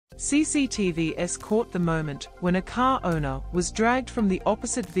CCTVs caught the moment when a car owner was dragged from the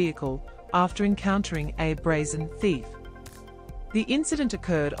opposite vehicle after encountering a brazen thief. The incident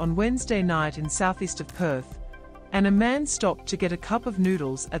occurred on Wednesday night in southeast of Perth, and a man stopped to get a cup of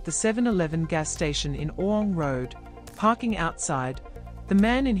noodles at the 7-Eleven gas station in Orrong RD. Parking outside, the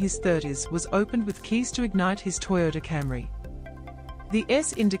man in his 30s was opened with keys to ignite his Toyota Camry. The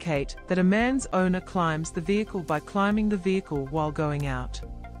S indicate that a man's owner climbs the vehicle by climbing the vehicle while going out.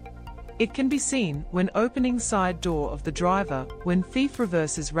 It can be seen when opening side door of the driver when thief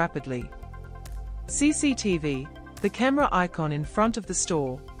reverses rapidly. CCTV, the camera icon in front of the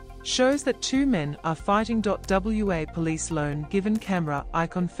store, shows that two men are fighting.WA police lone given camera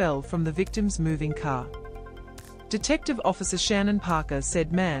icon fell from the victim's moving car. Detective Officer Shannon Parker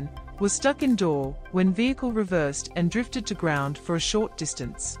said man was stuck in door when vehicle reversed and drifted to ground for a short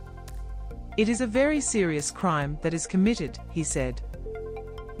distance. It is a very serious crime that is committed, he said.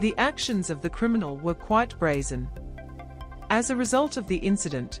 The actions of the criminal were quite brazen. As a result of the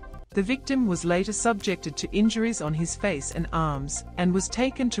incident, the victim was later subjected to injuries on his face and arms and was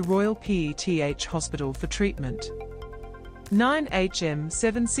taken to Royal PeTH Hospital for treatment. 9HM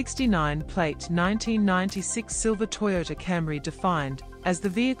 769 plate 1996 Silver Toyota Camry defined as the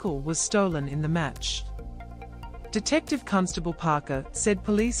vehicle was stolen in the match. Detective Constable Parker said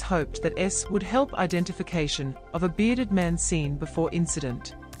police hoped that S would help identification of a bearded man seen before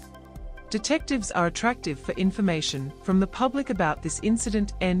incident. Detectives are attractive for information from the public about this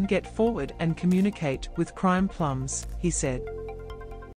incident and get forward and communicate with crime plums, he said.